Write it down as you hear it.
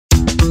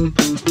My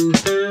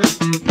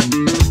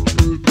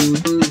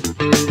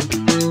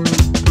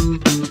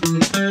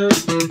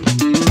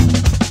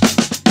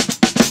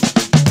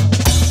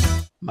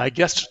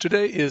guest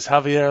today is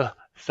Javier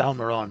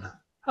Salmeron.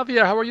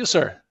 Javier, how are you,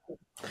 sir?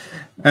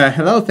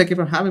 Hello, thank you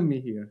for having me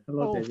here.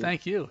 Hello, Oh, David.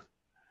 thank you.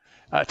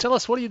 Tell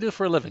us, what do you do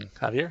for a living,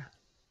 Javier?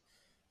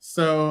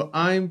 So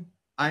I'm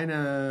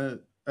a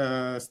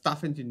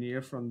staff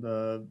engineer from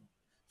the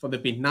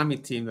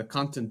Bitnami team, the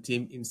content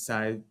team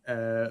inside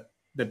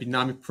the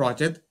Bitnami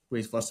project,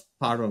 which was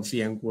part of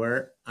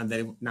VMware, and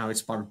then now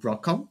it's part of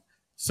Broadcom.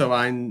 So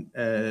I'm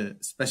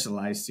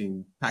specialized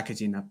in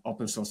packaging up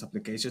open source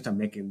applications and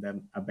making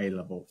them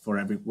available for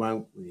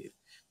everyone with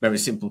very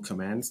simple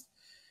commands.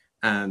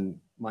 And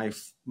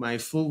my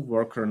full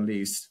work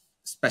currently is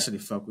especially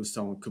focused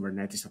on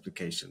Kubernetes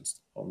applications,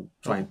 on Oh,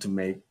 trying to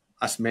make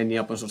as many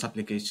open source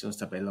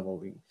applications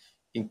available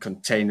in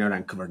container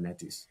and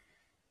Kubernetes.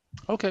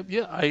 okay.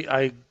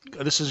 Yeah,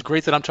 this is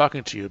great that I'm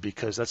talking to you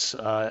because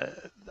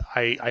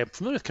I am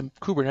familiar with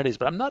Kubernetes,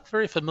 but I'm not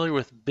very familiar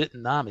with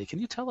Bitnami. Can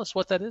you tell us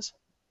what that is?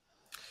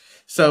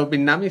 So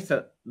Bitnami is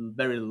a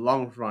very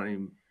long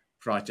running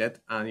project,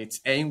 and its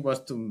aim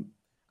was to,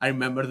 I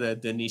remember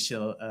the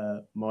initial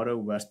motto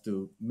was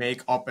to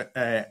make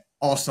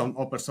awesome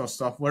open source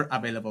software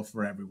available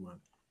for everyone.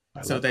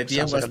 I So like. the idea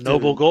Sounds like was a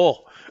noble to,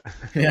 goal.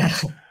 yeah,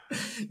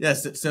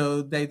 yes.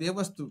 So the idea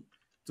was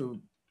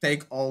to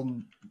take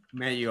all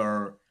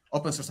major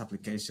open source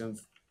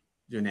applications,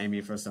 you name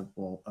it, for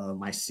example,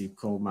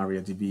 MySQL,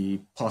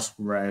 MariaDB,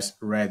 Postgres,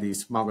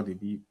 Redis,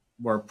 MongoDB,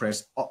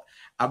 WordPress,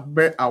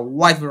 a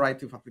wide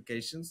variety of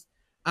applications,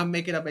 and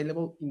make it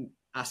available in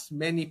as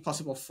many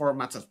possible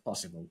formats as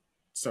possible.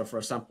 So, for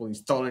example,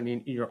 installing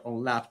it in your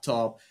own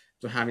laptop,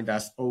 to have it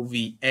as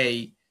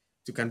OVA,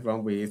 to can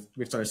run with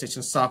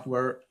virtualization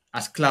software,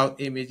 as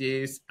cloud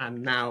images,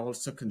 and now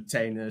also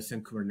containers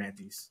and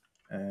Kubernetes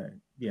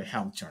via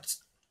Helm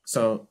charts.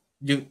 So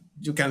you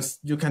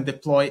can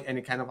deploy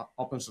any kind of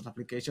open source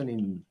application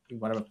in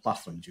whatever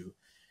platform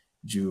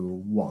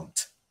you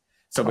want.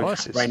 So Oh, I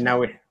see. right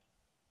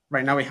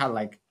now we have,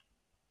 like,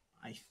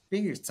 I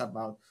think it's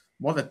about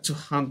more than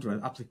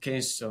 200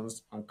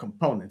 applications and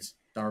components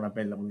that are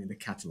available in the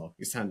catalog.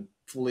 It's a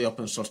fully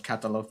open source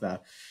catalog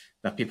that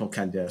people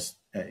can just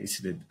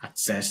easily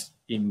access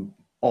in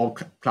all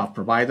cloud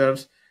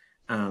providers,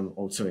 and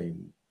also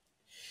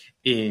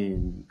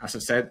in, as I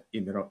said,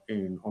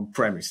 in on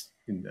premise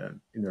in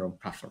their own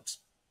platforms.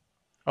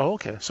 Oh,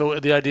 okay. So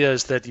the idea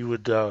is that you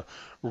would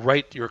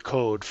write your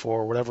code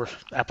for whatever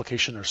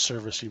application or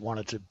service you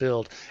wanted to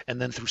build, and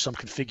then through some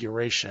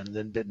configuration,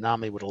 then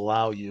Bitnami would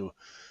allow you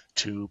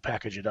to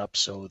package it up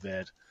so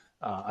that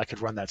I could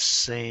run that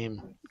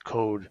same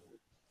code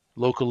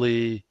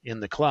locally in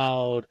the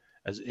cloud,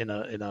 as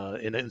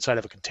inside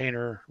of a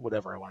container,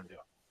 whatever I want to do.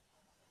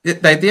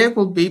 The idea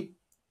will be,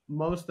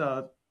 most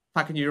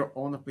packaging your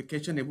own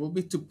application, it will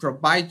be to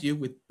provide you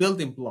with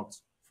building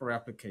blocks for your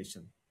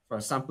application. For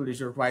example, if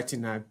you're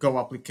writing a Go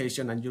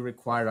application and you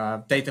require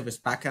a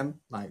database backend,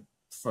 like,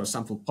 for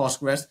example,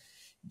 Postgres,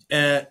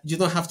 you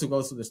don't have to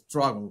go through the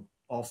struggle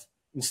of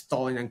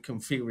installing and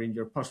configuring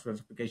your Postgres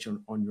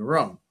application on your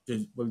own.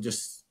 You will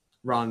just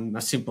run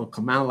a simple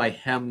command like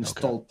helm Okay.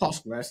 install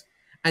Postgres,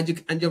 and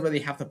you already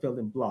have the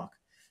building block.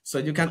 So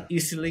you can Okay.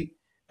 easily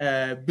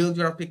build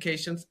your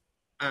applications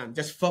and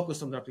just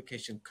focus on the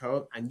application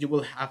code, and you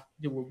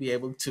will be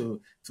able to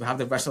have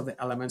the rest of the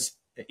elements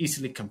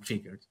easily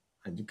configured,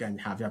 and you can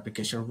have your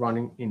application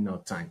running in no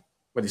time.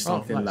 But it's Oh,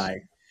 something nice.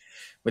 like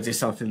which is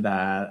something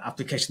that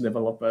application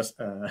developers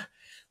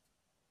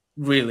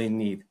really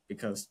need,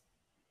 because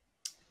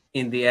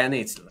in the end,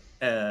 it's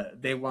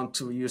they want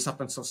to use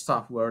open source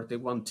software, they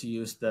want to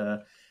use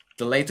the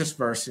latest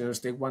versions,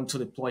 they want to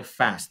deploy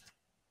fast.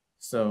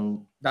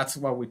 So that's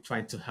what we're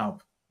trying to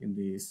help in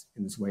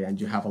this way. And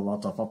you have a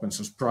lot of open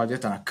source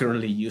projects that are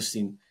currently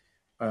using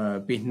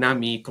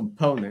Bitnami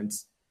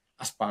components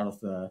as part of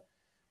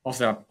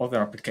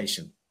their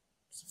application.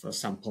 So, for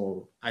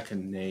example, I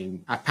can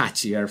name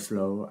Apache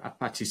Airflow,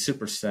 Apache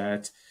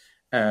Superset,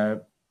 uh,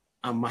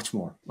 and much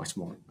more, much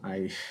more.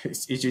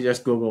 If you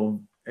just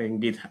Google in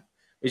GitHub,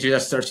 if you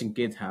just search in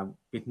GitHub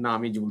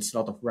Bitnami, you will see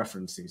a lot of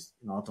references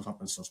in a lot of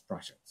open source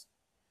projects.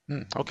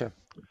 Okay.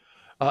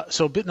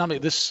 So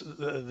Bitnami, there's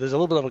a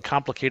little bit of a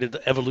complicated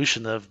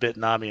evolution of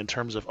Bitnami in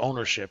terms of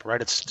ownership,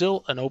 right? It's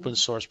still an open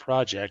source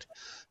project,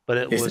 but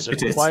it was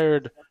It is.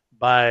 acquired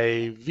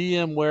by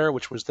VMware,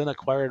 which was then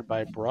acquired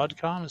by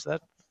Broadcom. Is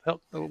that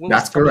help?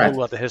 That's Tell me a little correct.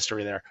 about the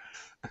history there.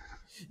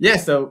 Yeah.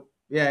 So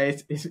yeah,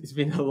 it's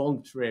been a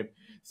long trip.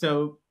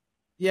 So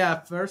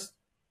yeah, first,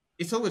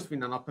 it's always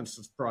been an open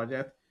source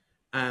project,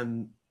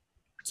 and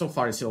so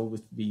far it's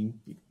always been,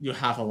 you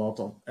have a lot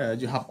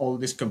of you have all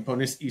these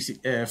components easy,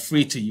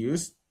 free to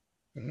use,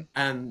 Mhm.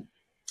 and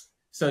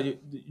so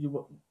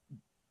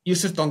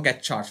users don't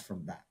get charged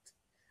from that.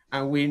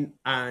 And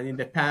in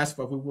the past,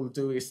 what we will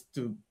do is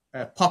to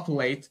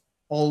populate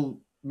all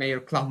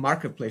major cloud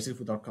marketplaces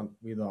with our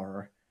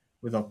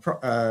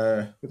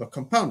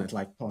component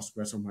like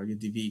Postgres or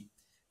MariaDB.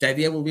 The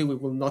idea will be we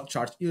will not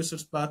charge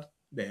users, but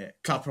the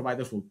cloud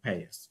providers will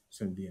pay us.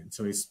 So in the end,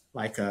 so it's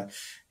like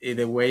in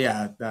a way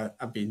that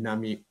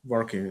Bitnami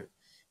worked in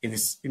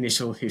its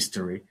initial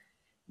history.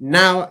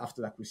 Now,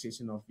 after the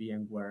acquisition of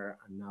VMware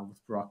and now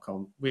with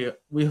Broadcom,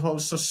 we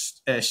also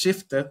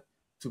shifted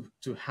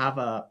to have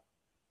a,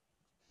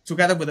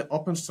 together with the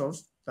open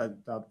source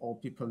that all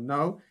people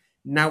know.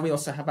 Now we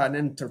also have an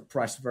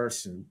enterprise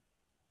version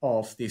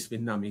of this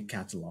Bitnami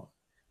catalog,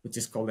 which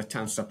is called the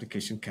Tanzu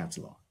Application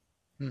Catalog.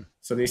 Hmm.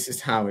 So this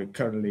is how it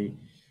currently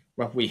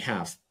what we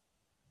have.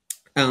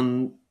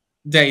 And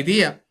the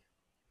idea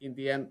in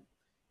the end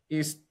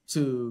is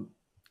to,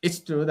 it's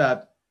true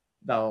that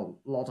a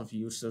lot of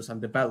users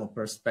and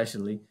developers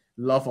especially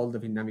love all the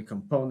Bitnami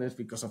components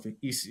because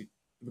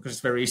it's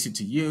very easy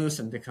to use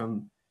and they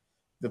can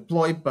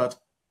deploy, but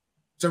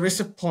there is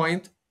a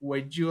point where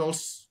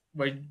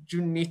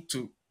you need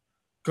to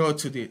go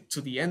to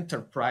the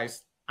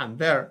enterprise, and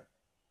there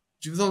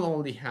you don't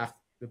only have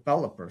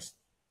developers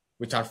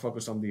which are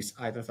focused on these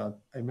items that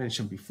I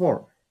mentioned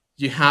before.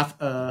 You have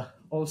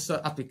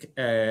also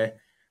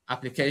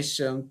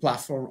application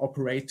platform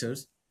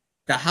operators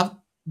that have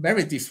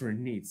very different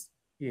needs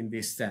in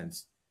this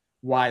sense.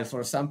 While, for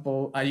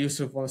example, a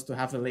user wants to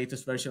have the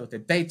latest version of the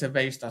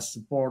database that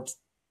supports,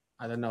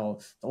 I don't know,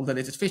 all the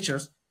latest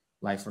features,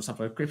 like, for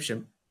example,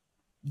 encryption,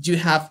 you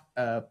have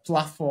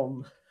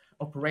platform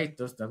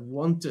operators that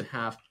want to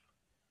have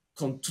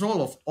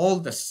control of all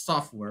the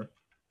software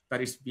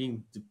that is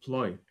being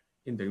deployed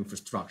in their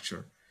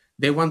infrastructure.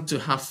 They want to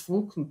have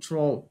full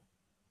control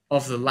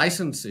of the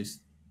licenses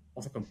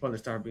of the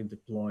components that are being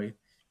deployed.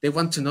 They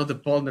want to know the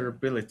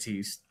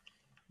vulnerabilities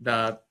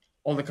that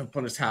all the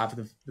components have,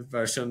 the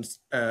versions,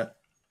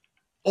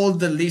 all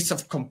the list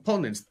of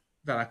components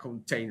that a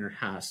container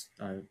has,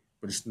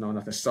 which is known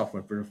as the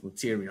software bill of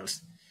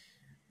materials.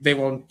 They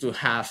want to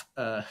have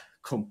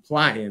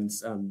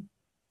compliance, and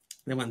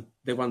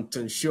they want to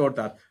ensure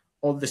that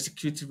all the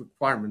security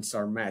requirements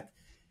are met.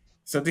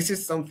 So this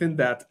is something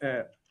that,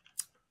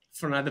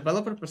 from a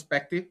developer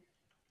perspective,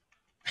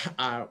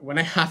 when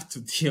I have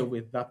to deal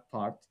with that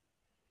part,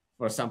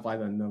 for example, I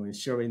don't know,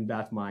 ensuring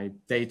that my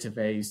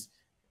database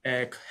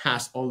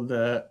has all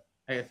the,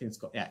 I think it's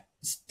called,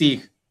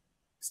 STIG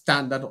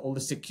standard, all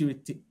the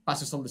security,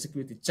 passes all the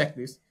security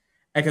checklists,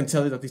 I can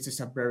tell you that this is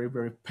a very,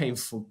 very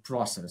painful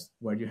process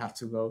where you have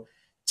to go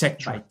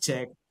check by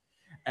check,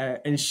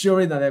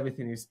 ensuring that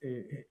everything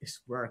is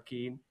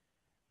working.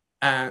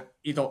 And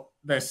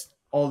there's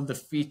all the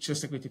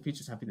features, security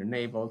features have been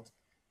enabled.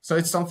 So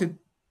it's something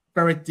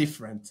very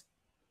different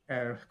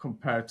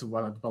compared to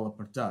what a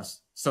developer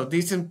does. So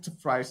this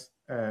enterprise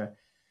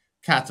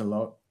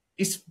catalog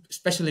is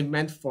especially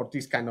meant for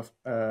this kind of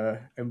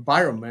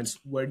environments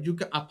where you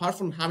can, apart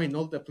from having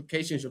all the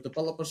applications your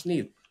developers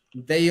need,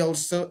 they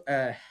also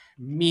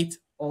meet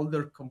all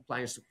their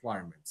compliance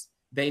requirements.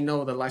 They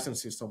know the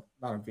licenses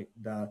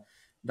that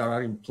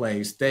are in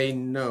place. They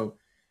know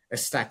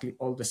exactly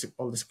all the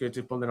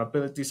security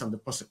vulnerabilities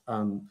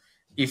and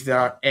if there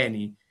are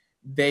any.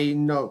 They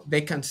know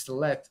they can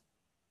select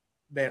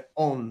their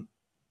own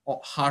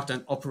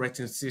hardened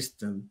operating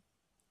system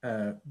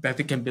that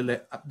they can build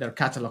their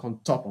catalog on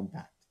top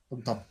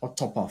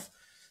of.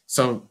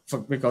 So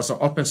because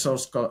of open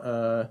source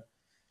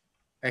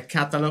a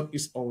catalog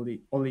is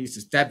only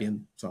uses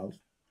Debian 12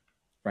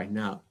 right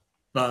now,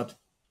 but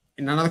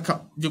in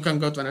another you can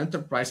go to an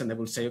enterprise and they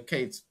will say,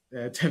 okay, it's,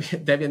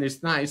 Debian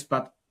is nice,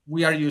 but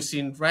we are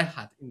using Red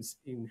Hat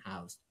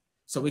in-house,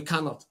 so we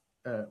cannot.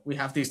 We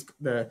have these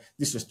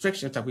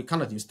restrictions that we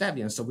cannot use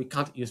Debian, so we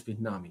can't use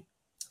Bitnami.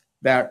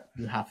 There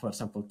you have, for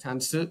example,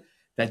 Tanzu,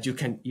 that you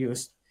can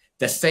use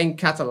the same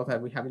catalog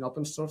that we have in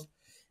open source.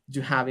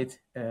 You have it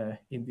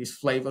in this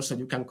flavor, so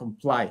you can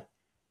comply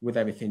with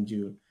everything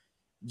you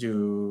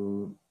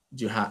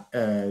have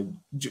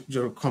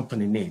your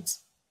company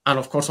needs, and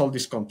of course all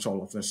this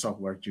control of the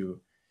software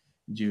you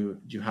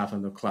have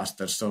on the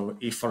cluster. So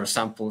if, for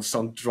example,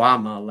 some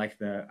drama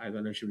like I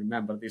don't know if you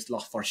remember this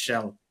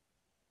Log4Shell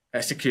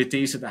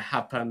security issue that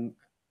happened,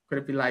 could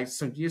it be like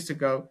some years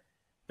ago?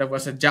 There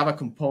was a Java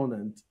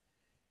component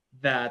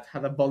that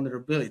had a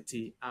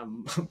vulnerability.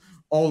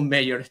 All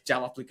major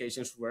Java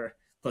applications were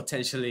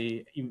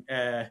potentially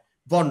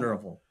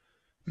vulnerable.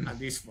 And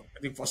this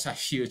was a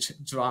huge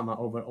drama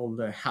over all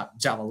the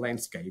Java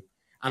landscape.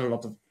 And a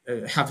lot of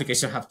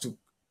applications have to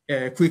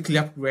quickly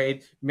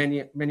upgrade.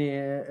 Many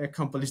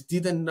companies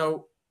didn't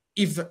know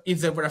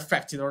if they were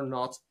affected or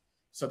not.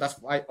 So that's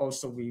why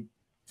also we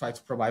try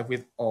to provide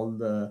with all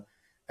the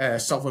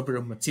software bill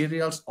of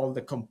materials, all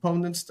the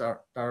components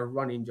that are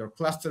running your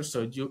cluster.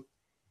 So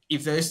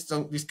if there is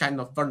this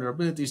kind of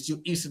vulnerabilities,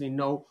 you easily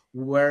know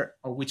where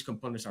or which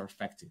components are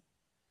affected.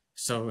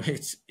 So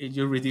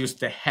you reduce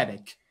the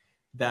headache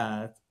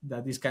that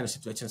these kind of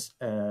situations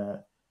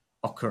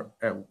occur.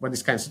 When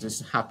these kind of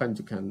situations happen,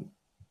 you can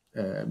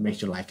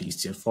make your life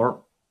easier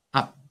for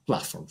app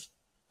platforms,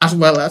 as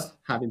well as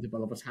having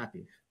developers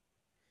happy.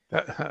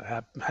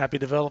 Happy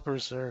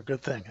developers are a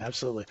good thing.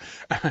 Absolutely.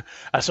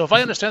 So if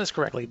I understand this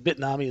correctly,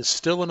 Bitnami is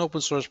still an open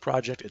source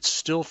project. It's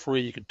still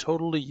free. You can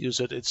totally use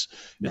it. It's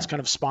Yeah. kind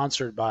of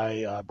sponsored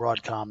by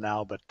Broadcom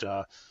now, but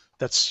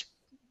that's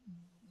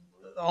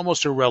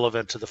almost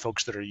irrelevant to the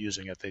folks that are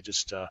using it.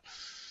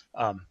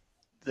 Um,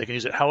 they can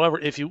use it. However,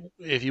 if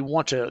you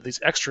want to these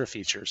extra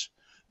features,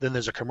 then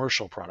there's a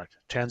commercial product,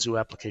 Tanzu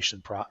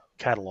Application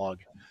Catalog,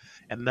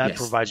 and that Yes.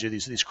 provides you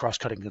these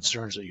cross-cutting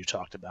concerns that you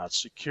talked about: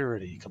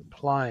 security,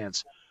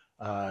 compliance,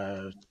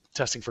 uh,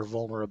 testing for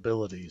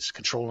vulnerabilities,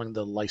 controlling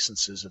the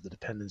licenses of the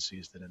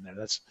dependencies that are in there.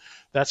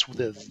 That's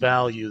the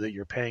value that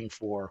you're paying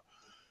for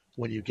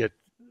when you get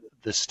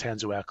this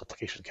Tanzu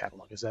Application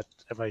Catalog.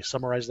 Have I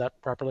summarized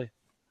that properly?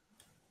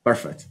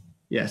 Perfect.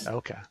 Yes.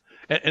 Okay.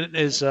 And it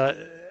is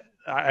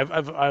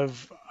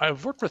I've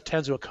worked with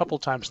Tanzu a couple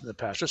times in the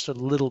past, just a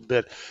little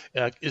bit.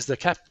 Is the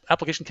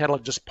application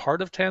catalog just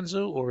part of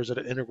Tanzu, or is it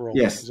an integral?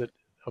 Yes. Is it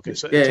okay?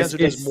 So Yes. Tanzu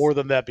does more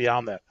than that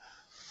beyond that.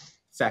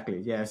 Exactly.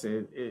 Yes.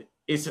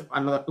 It's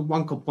another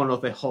one component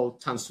of the whole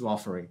Tanzu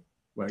offering,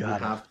 where you Got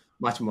it. have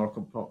much more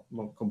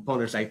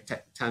components like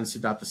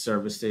Tanzu data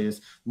services,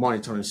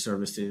 monitoring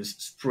services,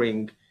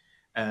 Spring,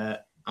 and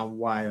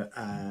while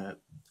a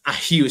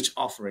huge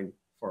offering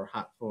for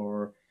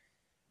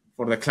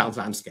the cloud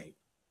landscape.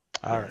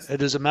 All right. Yes. It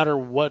doesn't matter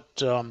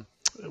what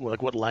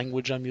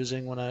language I'm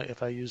using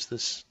if I use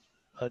this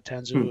Hmm.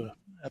 Tanzu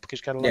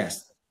application catalog.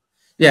 Yes.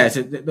 Yes.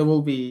 There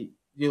will be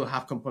you'll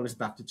have components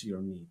adapted to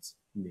your needs.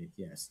 Indeed.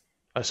 Yes.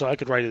 So I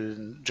could write it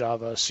in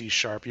Java, C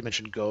Sharp. You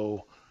mentioned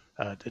Go.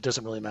 It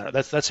doesn't really matter.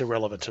 That's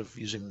irrelevant to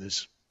using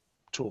this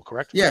tool,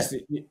 correct? Yes,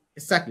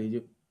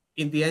 exactly.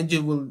 In the end,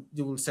 you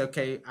will say,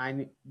 okay,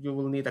 you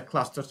will need a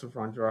cluster to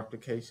run your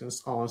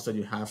applications on, so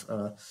you have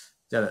the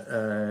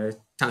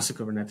Tanzu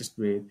Kubernetes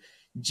grid.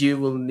 You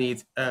will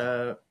need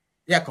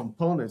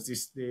components,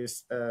 these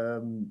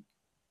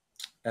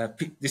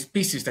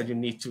pieces that you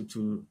need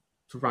to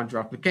run your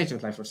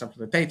applications, like for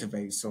example the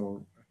database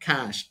or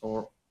cache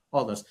or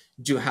others.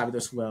 You have it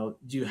as well.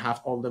 You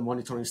have all the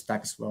monitoring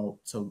stack as well.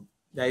 So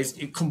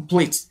it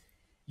completes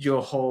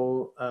your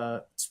whole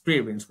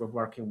experience with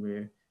working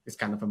with this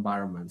kind of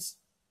environments.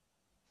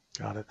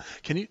 Got it.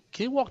 Can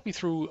you walk me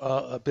through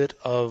a bit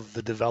of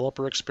the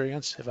developer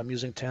experience if I'm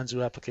using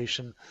Tanzu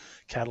application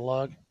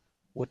catalog?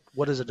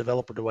 What as a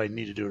developer do I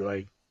need to do? Do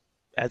I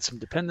add some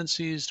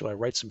dependencies? Do I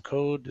write some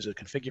code? Is it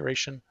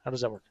configuration? How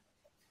does that work?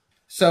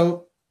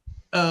 So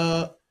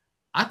uh,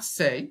 I'd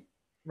say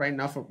right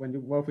now, for when you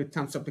work with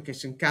Tanzu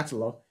Application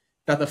Catalog,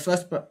 that the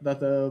first that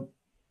the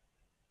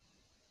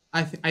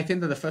I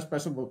think that the first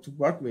person to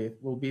work with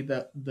will be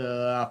the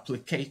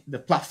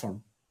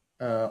platform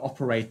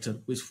operator,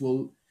 which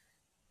will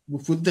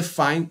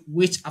define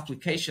which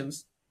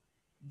applications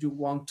you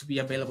want to be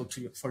available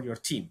for your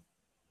team.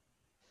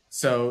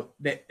 So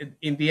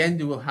in the end,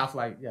 you will have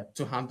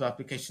 200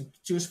 applications to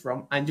choose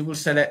from, and you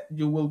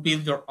will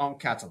build your own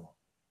catalog.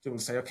 You will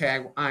say,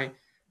 okay,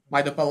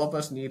 my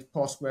developers need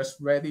Postgres,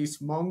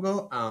 Redis,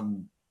 Mongo, I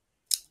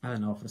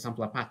don't know, for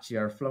example, Apache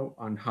Airflow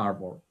and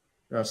Harbor.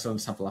 There are some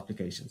sample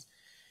applications.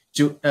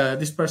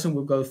 This person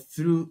will go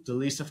through the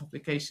list of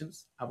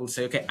applications. I will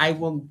say, okay, I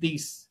want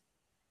this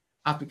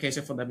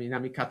application from the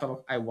Bitnami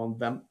catalog. I want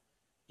them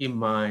in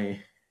my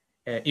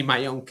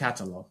own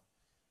catalog.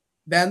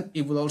 Then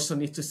it will also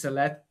need to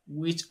select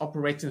which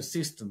operating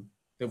system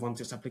they want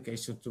this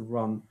application to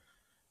run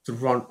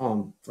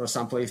on. For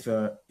example, if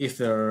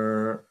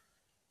a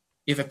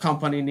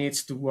company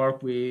needs to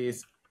work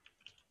with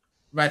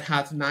Red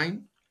Hat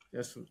 9,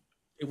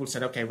 it will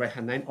say, okay, Red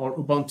Hat 9 or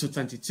Ubuntu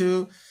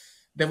 22.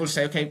 They will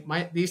say, okay,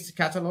 this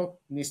catalog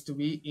needs to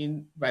be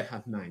in Red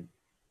Hat 9.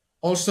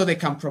 Also, they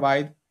can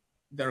provide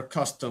their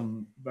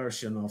custom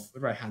version of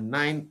Red Hat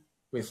 9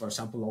 with, for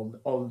example,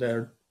 all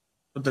the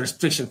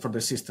restriction for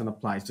the system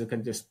applies. So you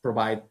can just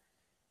provide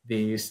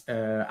this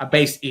a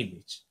base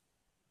image.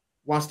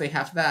 Once they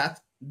have that,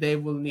 they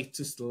will need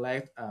to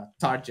select a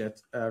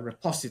target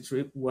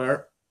repository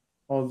where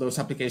all those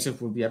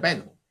applications will be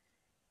available.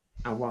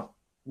 And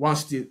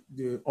once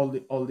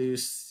all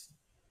this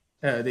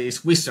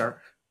wizard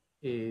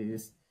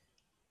is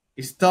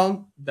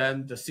done,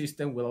 then the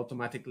system will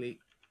automatically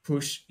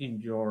push in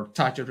your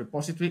target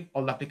repository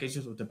all the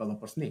applications the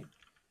developers need.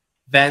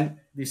 Then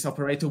this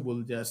operator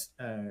will just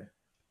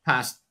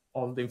pass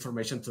all the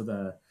information to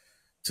their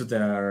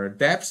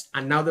devs,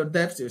 and now their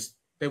devs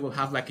they will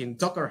have, like in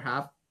Docker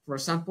Hub, for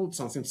example,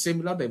 something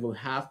similar. They will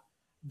have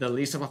the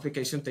list of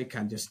applications they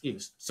can just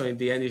use. So in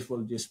the end, it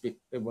will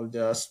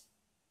just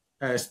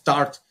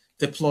start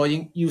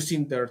deploying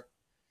using their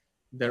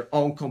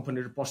own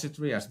company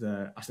repository as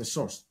the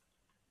source.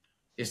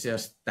 It's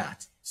just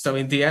that. So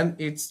in the end,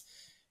 it's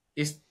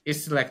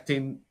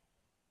selecting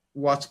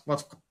what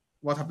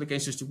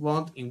applications you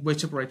want, in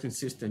which operating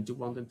system you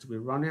want them to be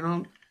running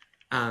on,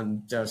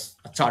 and just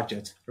a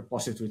target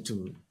repository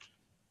to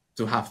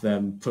have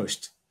them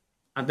pushed.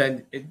 And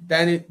then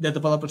the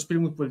developer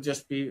experience will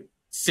just be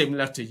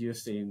similar to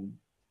using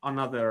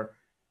another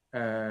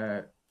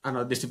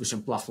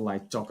distribution platform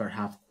like Docker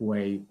Hub,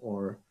 Quay,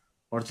 or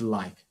the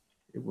like.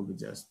 It will be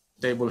just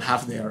they will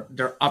have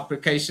their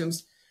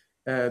applications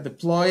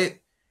deployed,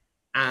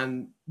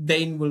 and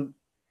then will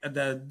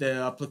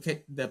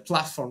the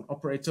platform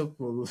operator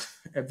will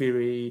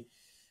very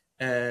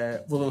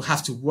will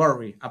have to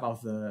worry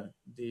about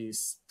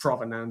this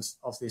provenance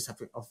of this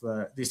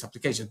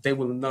application. They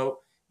will know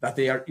that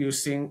they are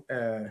using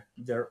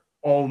their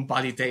own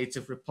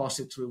validated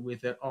repository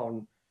with their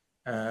own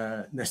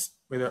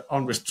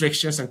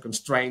restrictions and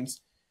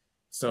constraints.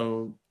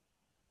 So,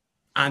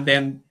 and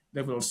then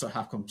they will also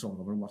have control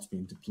over what's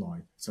being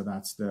deployed. So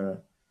that's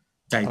the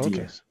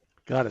idea. Okay.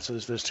 Got it. So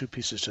there's two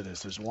pieces to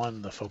this. There's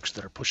one, the folks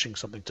that are pushing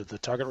something to the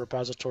target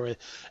repository,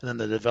 and then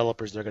the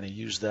developers, they're going to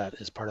use that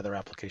as part of their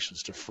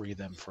applications to free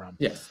them from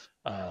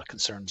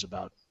concerns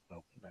about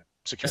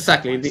security.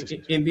 Exactly.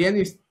 In the end,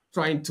 it's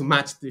trying to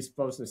match these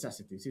both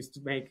necessities. Is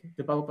to make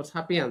developers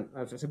happy, and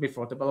as I said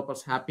before,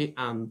 developers happy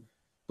and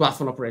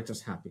platform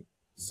operators happy.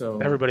 So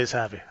everybody's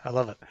happy. I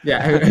love it. Yeah,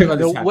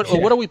 everybody's happy.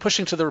 What are we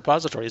pushing to the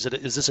repository? Is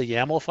this a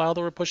YAML file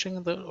that we're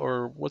pushing,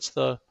 or what's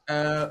the?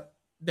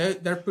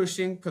 They're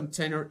pushing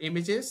container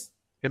images.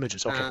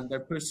 Images, okay. And they're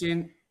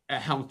pushing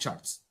Helm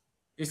charts.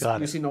 It's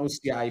using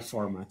OCI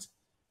format.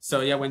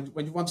 So yeah, when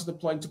you want to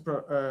deploy into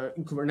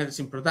in Kubernetes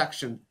in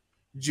production,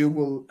 you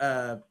will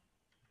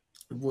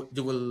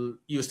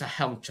use a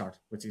Helm chart,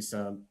 which is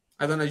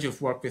I don't know if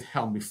you've worked with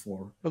Helm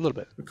before. A little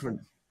bit.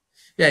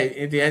 Yeah,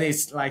 in the end,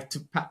 it's like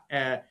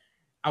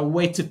a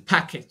way to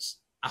package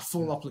a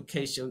full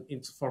application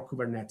for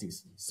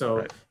Kubernetes.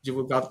 So you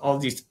will got all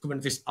these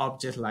Kubernetes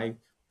objects like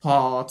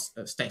pods,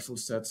 stateful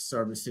set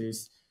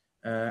services,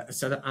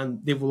 etc., and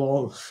they will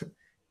all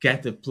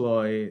get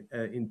deployed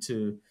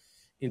into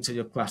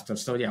your cluster.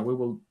 So yeah, we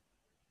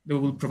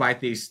will provide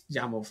these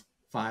YAML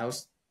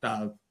files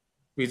that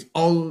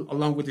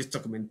along with this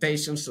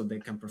documentation, so they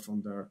can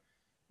perform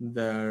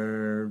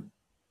their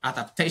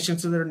adaptation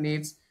to their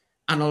needs,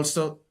 and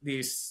also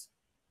these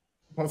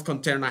both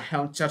container and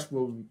Helm charts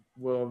will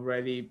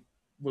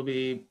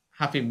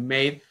have been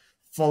made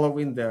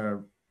following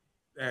the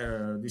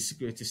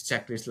security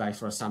checklist, like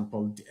for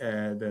example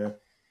the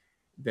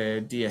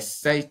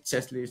DSA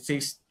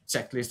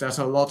checklist. There's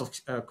a lot of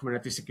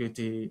Kubernetes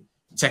security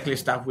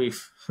checklists that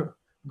we've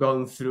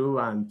gone through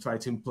and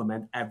tried to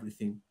implement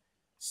everything.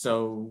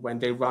 So when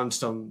they run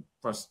some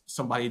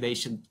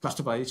validation,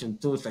 cluster validation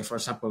tools, like for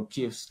example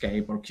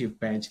Kubescape or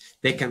Kubebench,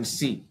 they can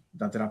see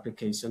that their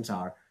applications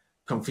are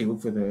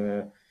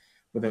configured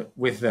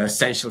with the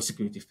essential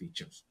security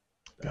features.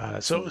 Got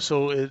it.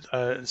 So it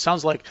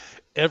sounds like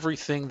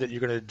everything that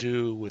you're going to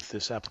do with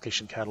this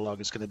application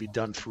catalog is going to be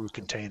done through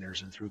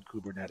containers and through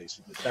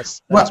Kubernetes.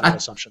 That's my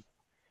assumption.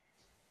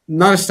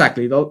 Not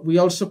exactly. We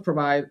also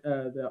provide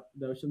the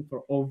option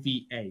for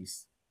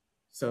OVAs.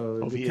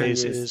 So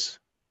OVAs is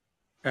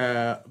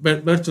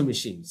virtual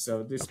machines.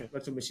 So this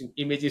virtual machine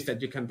images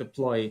that you can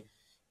deploy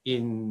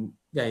in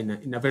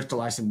a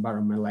virtualized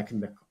environment, like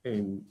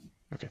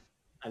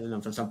I don't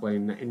know, for example,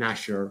 in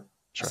Azure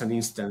as an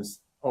instance,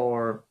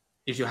 or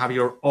if you have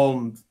your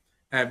own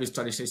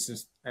visualization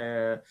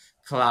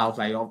cloud,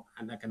 like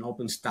an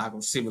OpenStack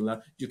or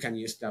similar, you can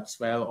use that as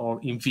well. Or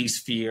in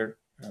vSphere,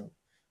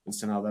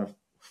 it's another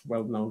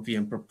well-known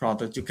VM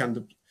product. You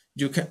can.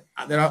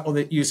 There are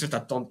other users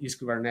that don't use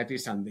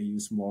Kubernetes and they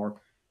use more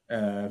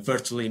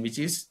virtual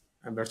images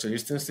and virtual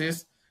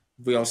instances.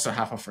 We also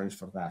have offerings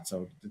for that.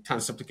 So the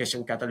Tanzu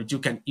Application Catalog, you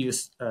can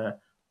use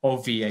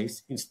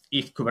OVAs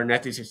if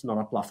Kubernetes is not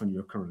a platform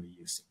you're currently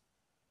using.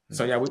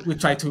 So yeah, we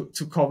try to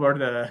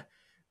cover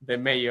the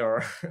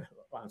major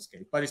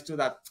landscape, but it's true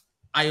that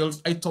I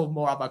told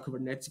more about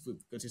Kubernetes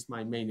because it's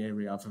my main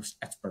area of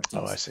expertise.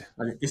 Oh, I see.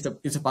 And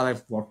it's about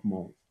I've worked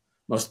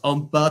most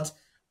on, but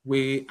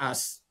we,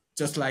 as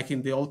just like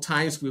in the old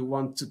times, we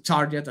want to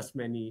target as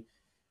many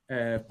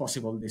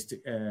possible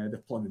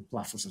deployment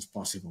platforms as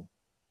possible.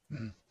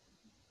 Mm-hmm.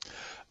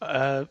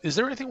 Is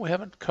there anything we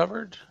haven't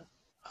covered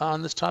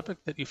on this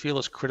topic that you feel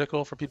is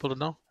critical for people to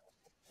know?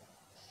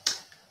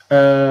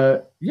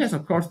 Yes,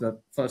 of course. That,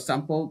 for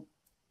example,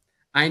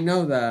 I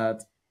know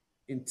that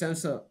in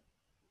terms of,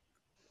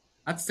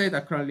 I'd say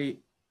that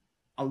currently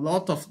a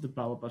lot of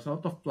developers, a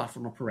lot of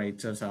platform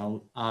operators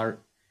are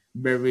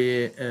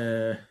very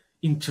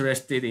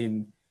interested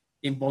in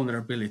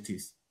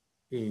vulnerabilities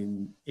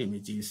in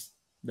images.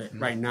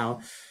 Right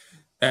now,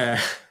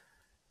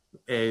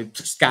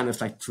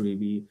 scanners like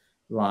Trivy,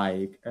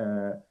 like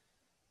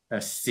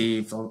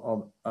Sieve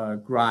or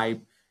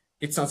Gripe,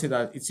 it's something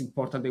that it's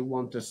important. They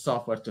want the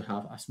software to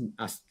have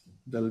as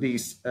the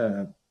least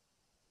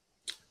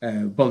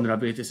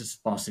vulnerabilities as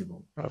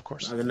possible. Of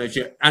course. I don't know if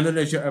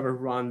you ever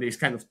run these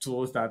kind of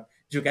tools that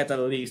you get a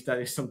list that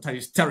is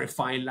sometimes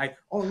terrifying. Like,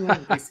 oh no,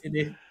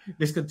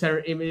 this container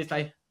image is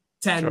like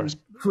 10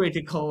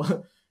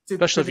 critical.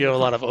 Especially if you have a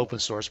lot of open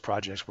source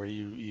projects where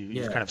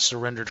you've kind of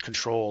surrendered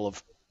control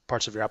of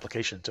parts of your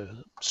application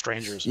to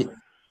strangers.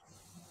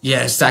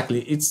 Yeah,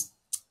 exactly. It's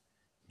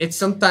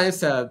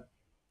sometimes and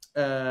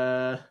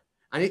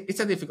it's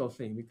a difficult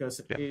thing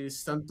because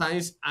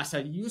sometimes as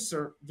a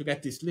user you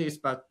get this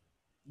list, but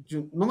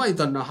you normally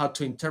don't know how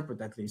to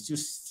interpret at least. You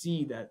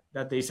see that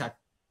there is a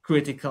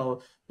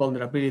critical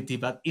vulnerability,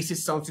 but is it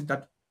something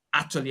that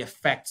actually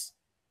affects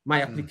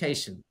my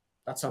application?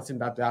 That's something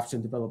that the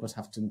application developers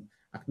have to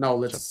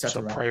acknowledge, So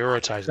etc.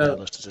 prioritizing that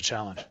list is a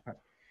challenge.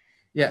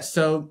 Yeah,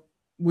 so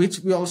which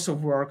we also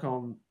work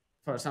on,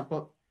 for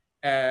example,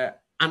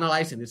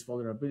 analyzing these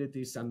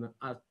vulnerabilities and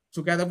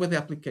together with the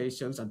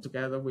applications and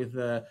together with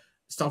the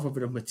software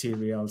bill of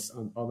materials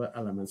and other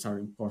elements are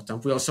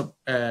important. We also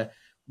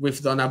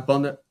we've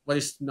done what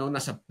is known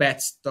as a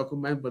BETS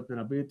document,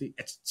 vulnerability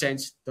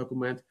exchange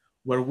document,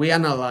 where we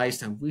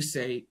analyze and we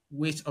say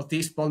which of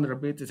these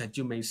vulnerabilities that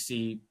you may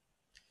see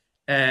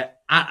are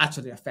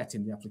actually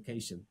affecting the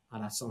application,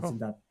 and that's something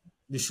that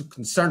you should be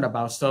concerned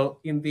about. So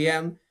in the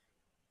end,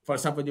 for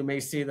example, you may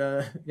see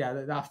there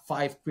are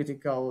 5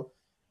 critical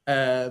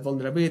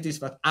vulnerabilities,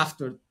 but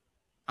after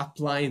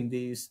applying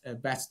these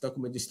batch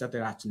document, you start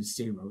at actually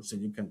 0, so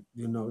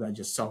you know that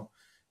you saw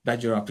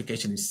that your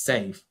application is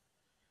safe.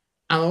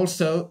 And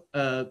also,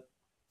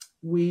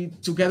 we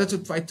together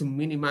to try to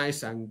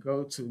minimize and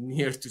go to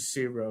near to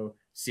 0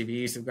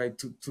 CVEs and try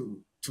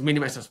to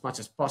minimize as much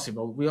as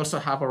possible. We also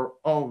have our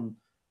own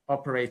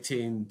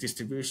operating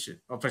system, which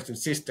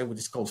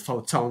is called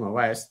Photon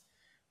OS,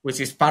 which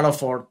is part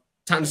of our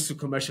Tanzu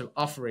commercial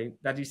offering.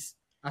 That is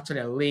actually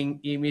a lean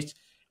image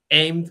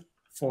aimed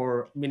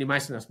for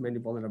minimizing as many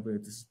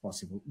vulnerabilities as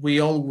possible.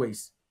 We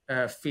always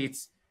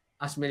fix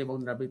as many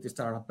vulnerabilities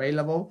that are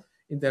available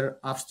in their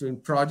upstream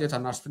project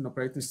and upstream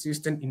operating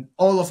system in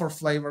all of our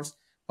flavors.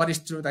 But it's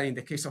true that in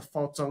the case of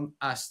Photon,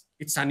 as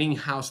it's an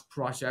in-house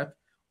project,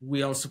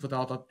 we also put a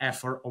lot of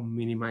effort on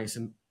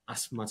minimizing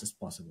as much as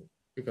possible.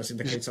 Because in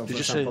the case of, for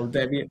example,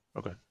 Debian.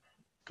 Okay,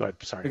 go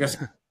ahead. Sorry. Because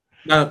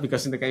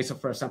in the case of,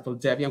 for example,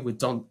 Debian, we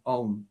don't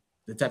own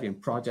the Debian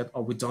project,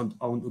 or we don't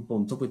own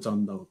Ubuntu, we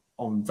don't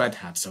own Red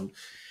Hat. So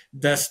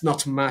there's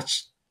not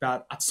much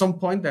that, at some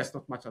point, there's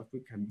not much that we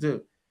can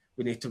do.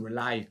 We need to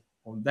rely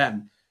on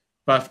them.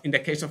 But in the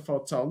case of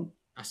Photon,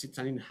 as it's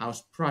an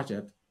in-house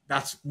project,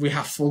 we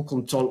have full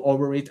control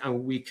over it,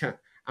 and we've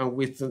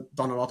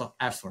done a lot of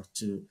effort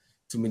to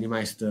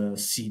minimize the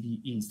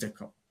CVEs,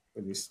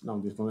 these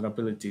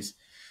vulnerabilities.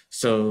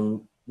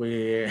 So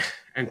we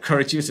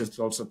encourage users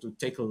also to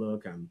take a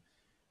look and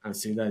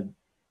see that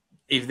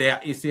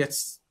if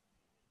it's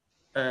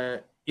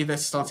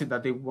something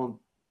that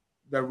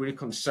they're really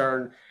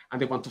concerned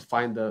and they want to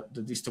find the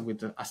distance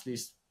with as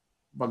least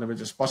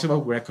vulnerability as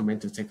possible, we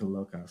recommend to take a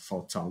look at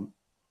Photon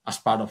as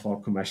part of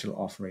our commercial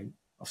offering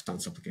of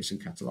Tanzu Application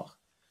Catalog.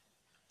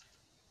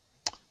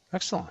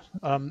 Excellent.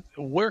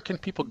 Where can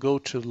people go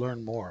to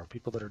learn more?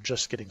 People that are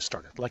just getting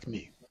started, like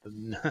me,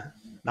 the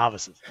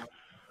novices.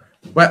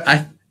 Well,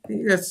 I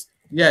think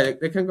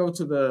they can go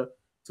to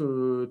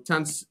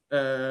Tanzu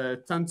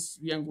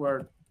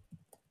VMware.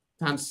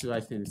 Tanzu, I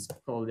think it's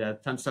called,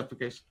 Tanzu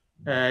Application.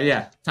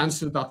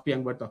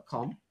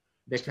 Tanzu.vmware.com.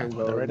 They can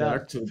go there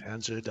to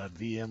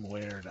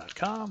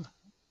Tanzu.vmware.com.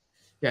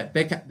 Yeah,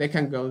 they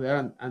can go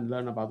there and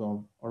learn about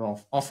our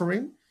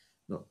offering,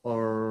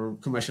 or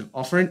commercial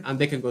offering, and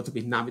they can go to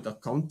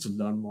bitnami.com to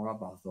learn more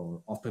about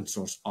our open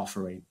source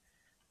offering,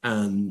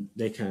 and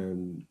they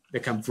can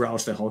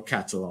browse the whole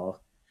catalog.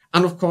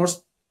 And of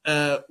course,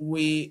 one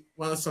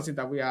of something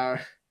that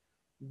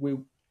we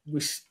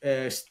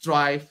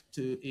strive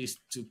to is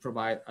to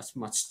provide as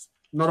much,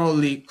 not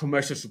only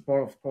commercial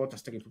support, of course,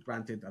 that's taken for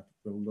granted that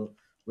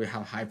we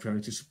have high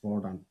priority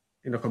support and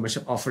in a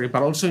commercial offering,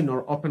 but also in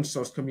our open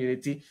source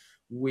community,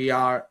 we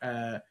are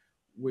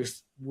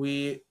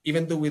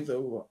even though with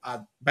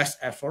a best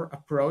effort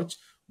approach,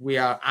 we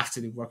are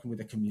actively working with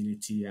the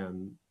community,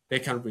 and they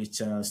can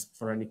reach us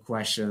for any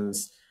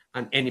questions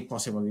and any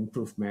possible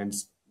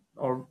improvements.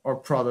 Our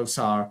products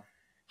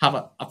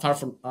apart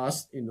from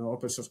us in our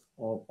open source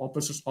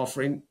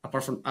offering,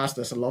 apart from us,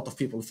 there's a lot of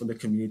people from the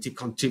community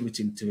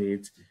contributing to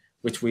it,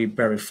 which we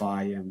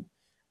verify,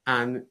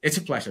 and it's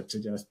a pleasure to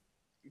just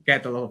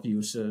get a lot of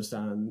users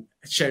and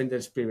sharing their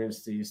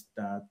experiences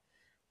that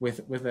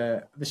with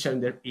sharing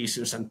their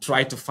issues and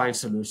try to find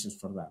solutions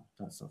for them.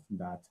 That's something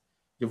that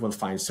you will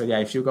find. So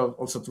if you go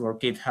also to our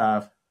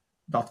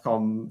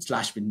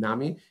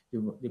github.com/bitnami,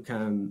 you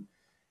can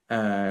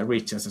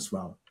reach us as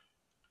well.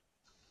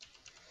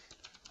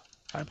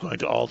 I'm going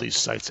to all these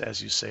sites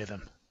as you say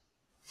them.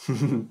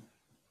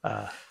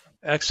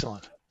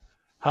 Excellent.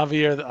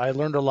 Javier, I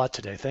learned a lot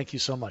today. Thank you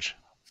so much.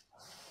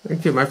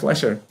 Thank you. My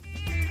pleasure.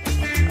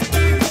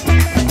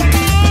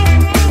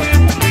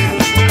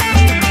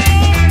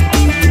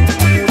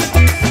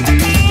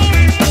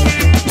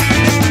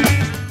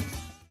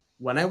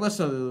 When I was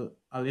a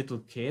little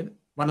kid,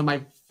 one of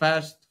my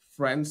first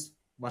friends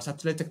was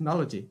actually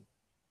technology.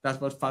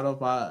 That was part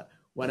of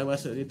when I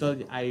was a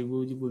little, I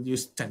would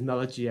use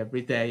technology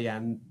every day,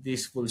 and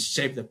this will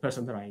shape the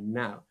person that I am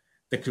now.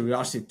 The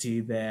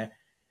curiosity, the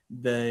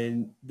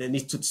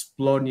need to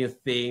explore new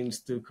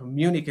things, to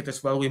communicate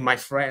as well with my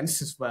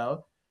friends as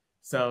well.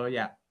 So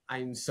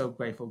I'm so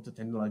grateful to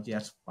technology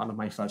as one of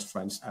my first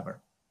friends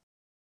ever.